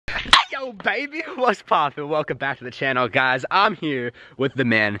Yo, baby, what's poppin'? Welcome back to the channel, guys. I'm here with the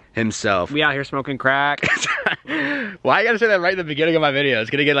man himself. We out here smoking crack. Why you gotta say that right in the beginning of my video?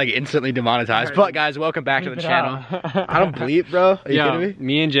 It's gonna get like instantly demonetized. But guys, welcome back to the channel. I don't bleep, bro. Are you kidding me?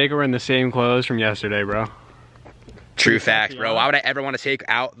 Me and Jake were in the same clothes from yesterday, bro. True facts, bro. Why would I ever want to take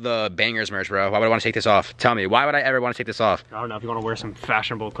out the bangers merch, bro? Why would I want to take this off? Tell me, why would I ever want to take this off? I don't know, if you want to wear some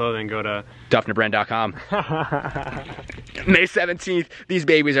fashionable clothing, go to Dufnerbrand.com. May 17th, these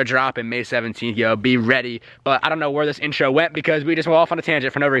babies are dropping May 17th, yo, be ready. But I don't know where this intro went because we just went off on a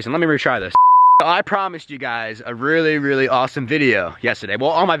tangent for no reason. Let me retry this. I promised you guys a really awesome video yesterday.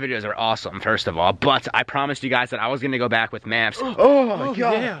 Well, all my videos are awesome, first of all, but I promised you guys that I was gonna go back with manfs. Oh God.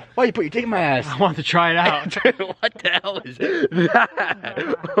 Yeah. Why you put your dick in my ass? I wanted to try it out. What the hell is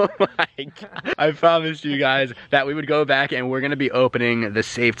that? Oh my God. I promised you guys that we would go back and we're gonna be opening the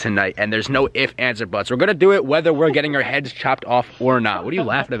safe tonight, and there's no ifs, ands, or buts. We're gonna do it whether we're getting our heads chopped off or not. What are you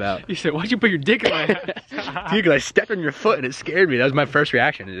laughing about? You said, why'd you put your dick in my ass? Dude, because I stepped on your foot and it scared me. That was my first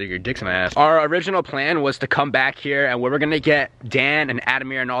reaction, is your dick's in my ass. Our original plan was to come back here and we were gonna get Dan and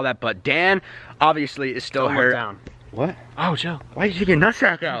Adamir and all that, but Dan obviously is still hurt. Down. What? Oh, chill. Why did you take your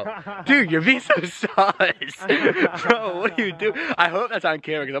nutsack out? Dude, you're being so sus. Bro, what do you do? I hope that's on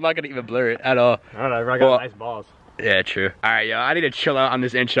camera because I'm not gonna even blur it at all. I don't know, I got nice balls. Yeah, true. All right, yo, I need to chill out on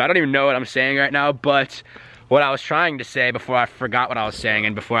this intro. I don't even know what I'm saying right now, but what I was trying to say before I forgot what I was saying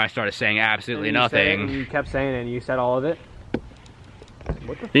and before I started saying absolutely nothing. You kept saying it and you said all of it.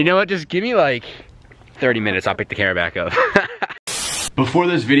 You know what? Just give me like 30 minutes, I'll pick the camera back up. Before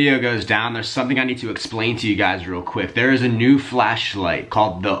this video goes down, there's something I need to explain to you guys real quick. There is a new flashlight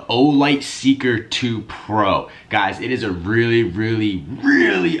called the Olight Seeker 2 Pro. Guys, it is a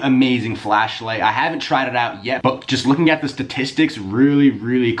really amazing flashlight. I haven't tried it out yet, but just looking at the statistics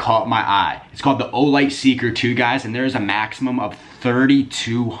really caught my eye. It's called the Olight Seeker 2, guys, and there's a maximum of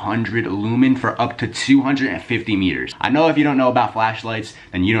 3,200 lumen for up to 250 meters. I know if you don't know about flashlights,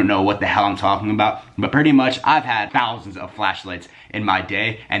 then you don't know what the hell I'm talking about, but pretty much I've had thousands of flashlights in my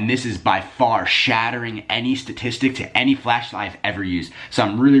day, and this is by far shattering any statistic to any flashlight I've ever used. So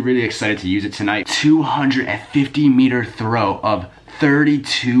I'm really excited to use it tonight. 250 meter throw of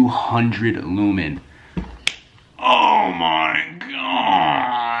 3,200 lumen. Oh my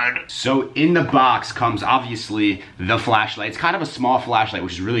God. So in the box comes obviously the flashlight. It's kind of a small flashlight,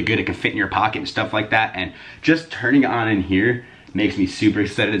 which is really good. It can fit in your pocket and stuff like that. And just turning it on in here makes me super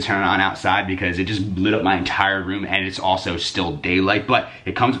excited to turn it on outside because it just lit up my entire room, and it's also still daylight. But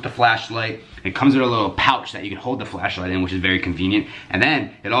it comes with the flashlight. It comes with a little pouch that you can hold the flashlight in, which is very convenient. And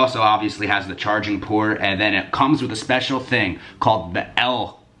then it also obviously has the charging port, and then it comes with a special thing called the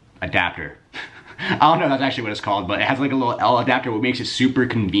L adapter. I don't know if that's actually what it's called, but it has like a little L adapter, which makes it super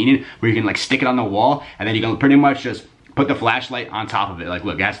convenient, where you can like stick it on the wall, and then you can pretty much just put the flashlight on top of it. Like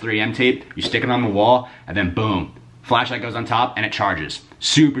look, it has 3M tape, you stick it on the wall, and then boom, flashlight goes on top and it charges.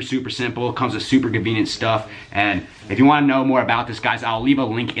 Super simple, comes with super convenient stuff. And if you want to know more about this, guys, I'll leave a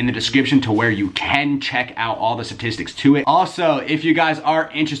link in the description to where you can check out all the statistics to it. Also, if you guys are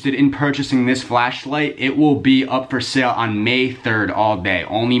interested in purchasing this flashlight, it will be up for sale on May 3rd all day.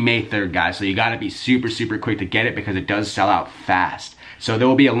 Only May 3rd, guys. So you gotta be super quick to get it because it does sell out fast. So there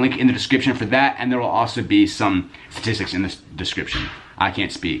will be a link in the description for that, and there will also be some statistics in the description. I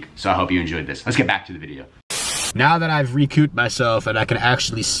can't speak, so I hope you enjoyed this. Let's get back to the video. Now that I've recouped myself and I can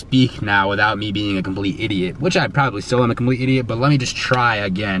actually speak now without me being a complete idiot, which I probably still am a complete idiot, but let me just try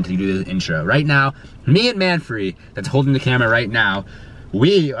again to do the intro. Right now, me and Manfree, that's holding the camera right now,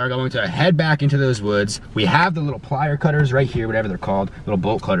 we are going to head back into those woods. We have the little plier cutters right here, whatever they're called, little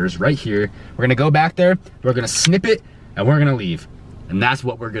bolt cutters right here. We're gonna go back there, we're gonna snip it, and we're gonna leave. And that's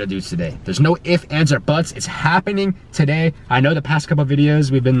what we're gonna do today. There's no ifs, ands, or buts. It's happening today. I know the past couple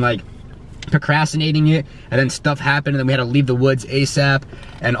videos we've been like procrastinating it, and then stuff happened, and then we had to leave the woods ASAP.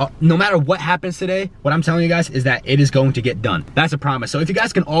 And no matter what happens today, what I'm telling you guys is that it is going to get done. That's a promise. So if you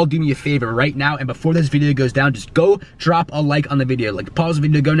guys can all do me a favor right now, and before this video goes down, just go drop a like on the video. Like pause the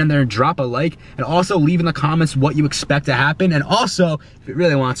video, go down there and drop a like, and also leave in the comments what you expect to happen. And also, if you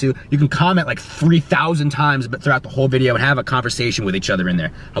really want to, you can comment like 3,000 times but throughout the whole video and have a conversation with each other in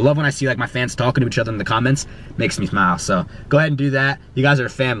there. I love when I see like my fans talking to each other in the comments. Makes me smile. So go ahead and do that. You guys are a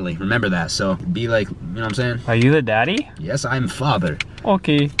family, remember that. So be like, you know what I'm saying? Are you the daddy? Yes, I'm father.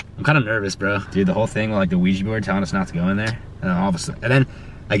 Okay. I'm kind of nervous, bro. Dude, the whole thing with like the Ouija board telling us not to go in there. And then all of a sudden, and then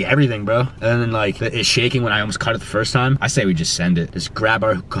like everything, bro. And then like it's shaking when I almost cut it the first time. I say we just send it. Just grab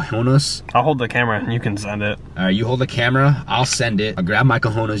our cojones. I'll hold the camera and you can send it. All right, you hold the camera, I'll send it. I'll grab my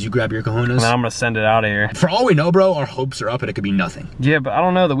cojones, you grab your cojones. And then I'm gonna send it out of here. For all we know, bro, our hopes are up and it could be nothing. Yeah, but I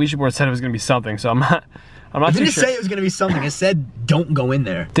don't know. The Ouija board said it was gonna be something, so I'm I'm not too didn't sure. say it was gonna be something. It said don't go in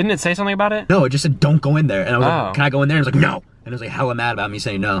there. Didn't it say something about it? No, it just said don't go in there. And I was like, Oh. can I go in there? And it was like, no. And it was like hella mad about me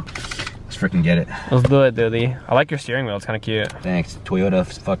saying no. Let's freaking get it. Let's do it, dude. I like your steering wheel. It's kind of cute. Thanks. Toyota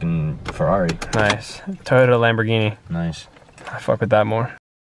fucking Ferrari. Nice. Toyota Lamborghini. Nice. I fuck with that more.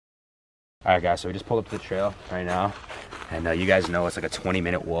 All right, guys, so we just pulled up to the trail right now. And you guys know it's like a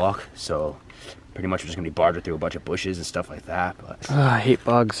 20-minute walk. So pretty much we're just gonna be barging through a bunch of bushes and stuff like that. But I hate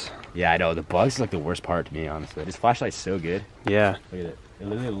bugs. yeah, I know. The bugs is like the worst part to me, honestly. This flashlight's so good. Yeah. Look at it. It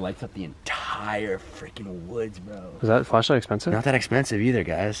literally lights up the entire freaking woods, bro. Is that flashlight expensive? Not that expensive either,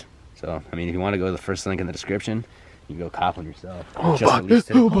 guys. So, I mean, if you want to go to the first link in the description, you can go cop one yourself. Oh, Just bug.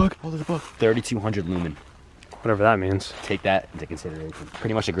 released it. Oh, bug. Oh, there's a bug. 3200 lumen. Whatever that means. Take that into consideration.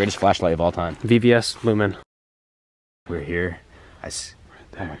 Pretty much the greatest flashlight of all time. VVS Lumen. We're here.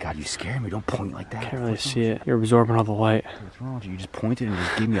 Oh my god, you scared me. Don't point like that. Can't really see it. You're absorbing all the light. What's wrong with you? You just pointed and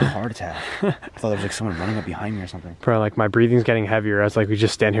just gave me a heart attack. I thought there was like someone running up behind me or something. Bro, like my breathing's getting heavier as like we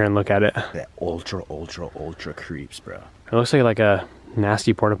just stand here and look at it. That ultra creeps, bro. It looks like a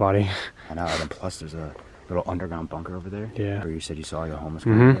nasty porta potty. I know, and plus there's a little underground bunker over there. Yeah. Where you said you saw like a homeless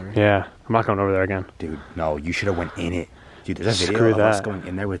guy over there. Yeah. I'm not going over there again. Dude, no, you should have went in it. Dude, there's a video Screw of us that. going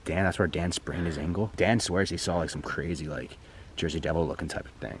in there with Dan. That's where Dan sprained his ankle. Dan swears he saw like some crazy like Jersey Devil looking type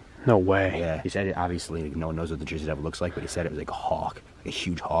of thing. No way. Yeah. He said it, obviously like, no one knows what the Jersey Devil looks like, but he said it was like a hawk. Like a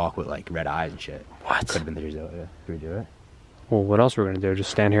huge hawk with like red eyes and shit. What? Could have been the Jersey Devil. Yeah. Should we do it? Well, what else are we gonna do?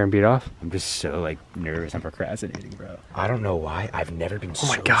 Just stand here and beat off? I'm just so like nervous and procrastinating, bro. I don't know why. I've never been Oh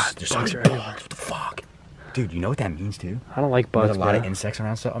my God, there's bugs so are many everywhere. bugs. What the fuck? Dude, you know what that means too? I don't like bugs, There's a lot bro. of insects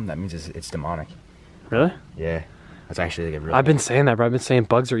around something. That means it's demonic. Really? Yeah. That's actually like a real I've been saying that, bro. I've been saying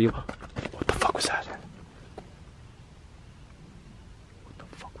bugs are evil. What the fuck was that? What the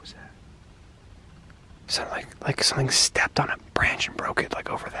fuck was that? Sounded like something stepped on a branch and broke it, like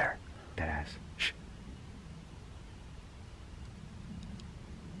over there. Deadass. Shh.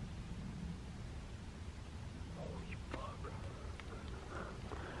 Holy fuck, bro.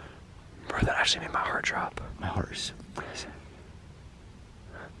 Bro, that actually made my heart drop. My heart is freezing.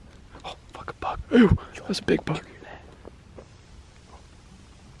 Oh, fuck, a bug. Ooh, that's a big bug.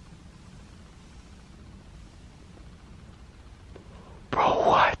 Bro,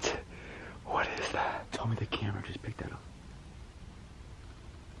 what? What is that? Tell me the camera just picked that up.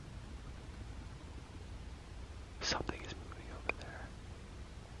 Something is moving over there.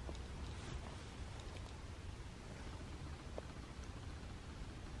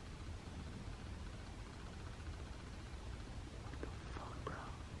 Fuck, bro.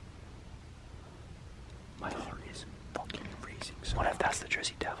 My heart is fucking freezing. So What if that's the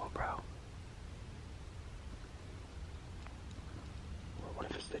Jersey Devil, bro? Or what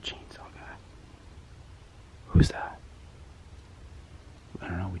if it's the chainsaw guy? Who's that? I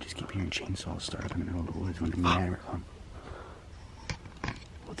don't know. We just keep hearing chainsaws start up in the middle of the woods when the man come.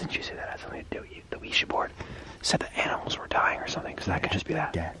 Well, didn't you say that had something to do with the Ouija board? Said the animals were dying or something, because that could just be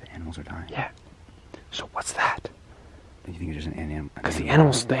that. Death. Animals are dying. Yeah. So what's that? Do you think it's just an animal? Because the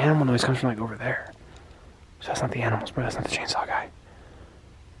animal noise comes from like over there. So that's not the animals, bro. That's not the chainsaw guy.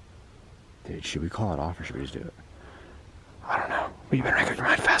 Dude, should we call it off or should we just do it? I don't know. But you better make up your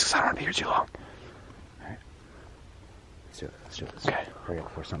mind fast, because I don't want to be here too long. Alright. Let's do it. Let's do it. Okay. Hurry up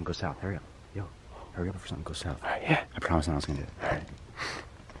before something goes south. Hurry up. Yo. Hurry up before something goes south. Alright, yeah. I promise no one's gonna do it. Alright.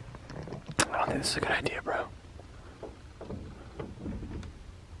 I don't think this is a good idea, bro.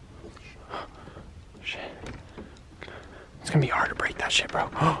 Shit. It's gonna be hard to break that shit, bro.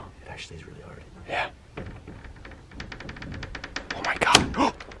 It actually is really hard. Yeah. Oh my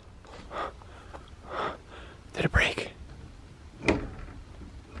god. Did it break?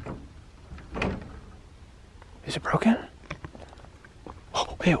 Is it broken?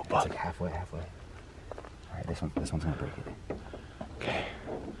 Oh, ew, It's bug. like halfway. Alright, this one's gonna break it. Okay.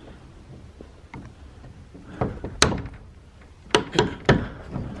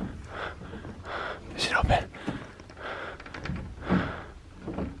 Is it open?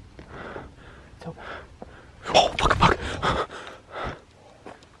 It's open. Oh, fuck.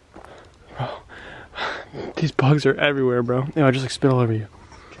 Bro. These bugs are everywhere, bro. No, I just like spit all over you.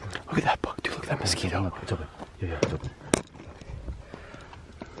 Look at that bug, dude. Look at that mosquito. It's open. Yeah, it's open.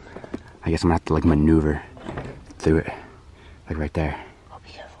 I guess I'm gonna have to like maneuver through it. Like right there. Oh, be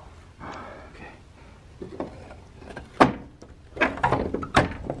careful. Okay.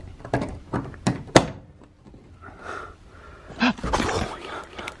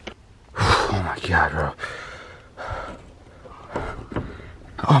 Oh my god, bro.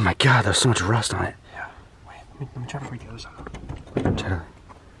 Oh my god, there's so much rust on it. Yeah. Wait, let me try to break the other side. What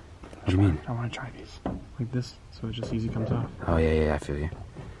do you mean? I want to try these. Like this, so it just easy comes off. Oh yeah, I feel you.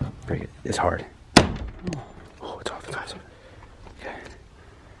 Break it. It's hard. Oh, it's off, it's off. Okay.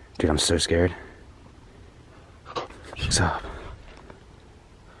 Dude, I'm so scared. What's up?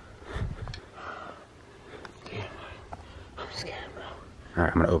 Dude, I'm scared, bro.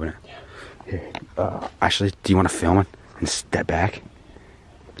 Alright, I'm gonna open it. Here. Actually, do you want to film it and step back?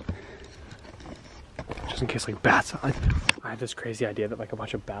 Just in case like bats. I have this crazy idea that like a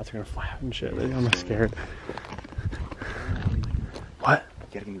bunch of bats are gonna fly out and shit. I'm scared. What? You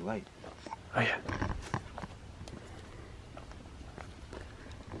gotta give me light. Oh yeah.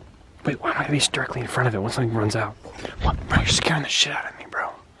 Wait, why am I gonna be directly in front of it when something runs out? What? Bro, you're scaring the shit out of me, bro.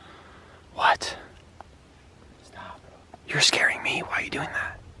 What? Stop, bro. You're scaring me. Why are you doing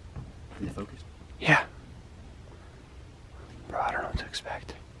that? Is it focused? Yeah. Bro, I don't know what to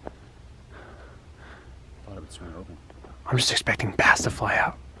expect. I thought it would swing open. I'm just expecting bats to fly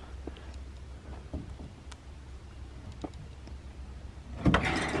out.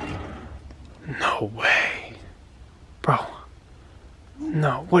 No way. Bro.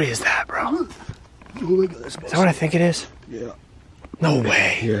 No, what is that, bro? Oh my God, Is that what I think it is? Yeah. No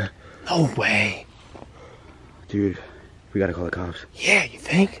way. Yeah. No way. Dude, we gotta call the cops. Yeah, you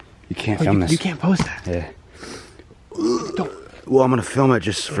think? You can't Oh, film this. You can't post that. Yeah. Don't. Well, I'm gonna film it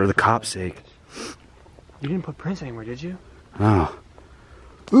just for the cops' sake. You didn't put prints anywhere, did you? Oh.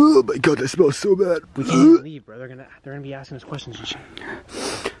 Oh my God, that smells so bad. We can't even leave, bro. They're gonna be asking us questions and shit.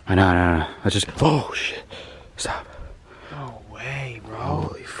 I know. Let's just. Oh shit. Stop. No way, bro.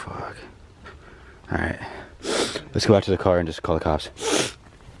 Holy fuck. Alright. Let's go back to the car and just call the cops.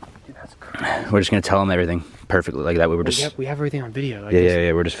 Dude, that's crazy. We're just gonna tell them everything perfectly like that. We were just. We have everything on video. Like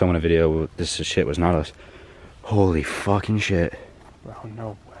Yeah. We're just filming a video. This shit was not us. Holy fucking shit. Bro,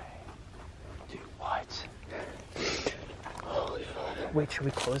 no way. Dude, what? Holy fuck. Wait, should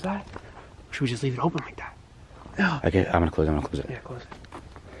we close that? Or should we just leave it open like that? No. Okay, I'm gonna close it. Yeah, close it.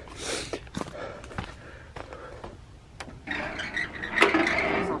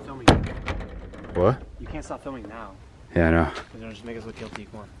 Stop filming. What? You can't stop filming now. Yeah, I know. Because it'll just make us look guilty.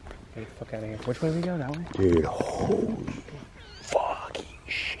 Come on. Get the fuck out of here. Which way do we go? That way? Dude, holy fucking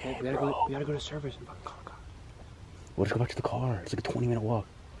shit. We gotta go to service and fucking call the cops. We'll just go back to the car. It's like a 20-minute walk.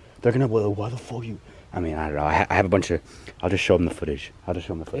 They're gonna, well, why the fuck you? I mean, I don't know. I have a bunch of, I'll just show them the footage. Yeah.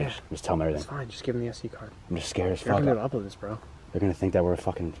 Just tell them everything. It's fine. Just give them the SD card. I'm just scared as You're fuck. not gonna upload this, bro. They're gonna think that we're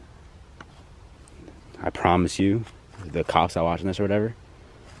fucking, I promise you, the cops not watching this or whatever.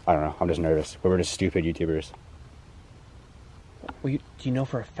 I don't know. I'm just nervous. But we're just stupid YouTubers. Well, do you know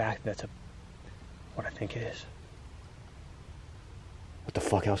for a fact that's what I think it is? What the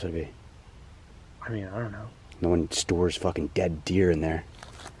fuck else would it be? I mean, I don't know. No one stores fucking dead deer in there.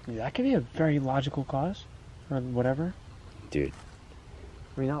 That could be a very logical cause, or whatever. Dude.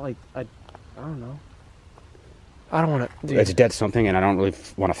 I mean, not like I don't know. I don't want to. It's dead something, and I don't really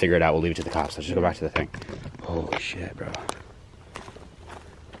want to figure it out. We'll leave it to the cops. Let's just go back to the thing. Holy shit, bro.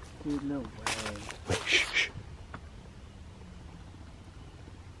 Dude, no way. Wait, shh.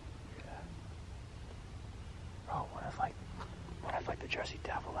 Bro, what if the Jersey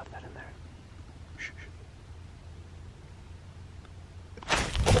Devil left that in there? Shh.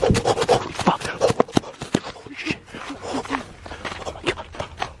 Holy fuck! Holy shit! Oh my God!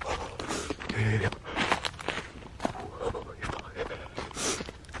 Yeah.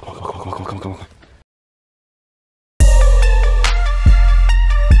 Come on.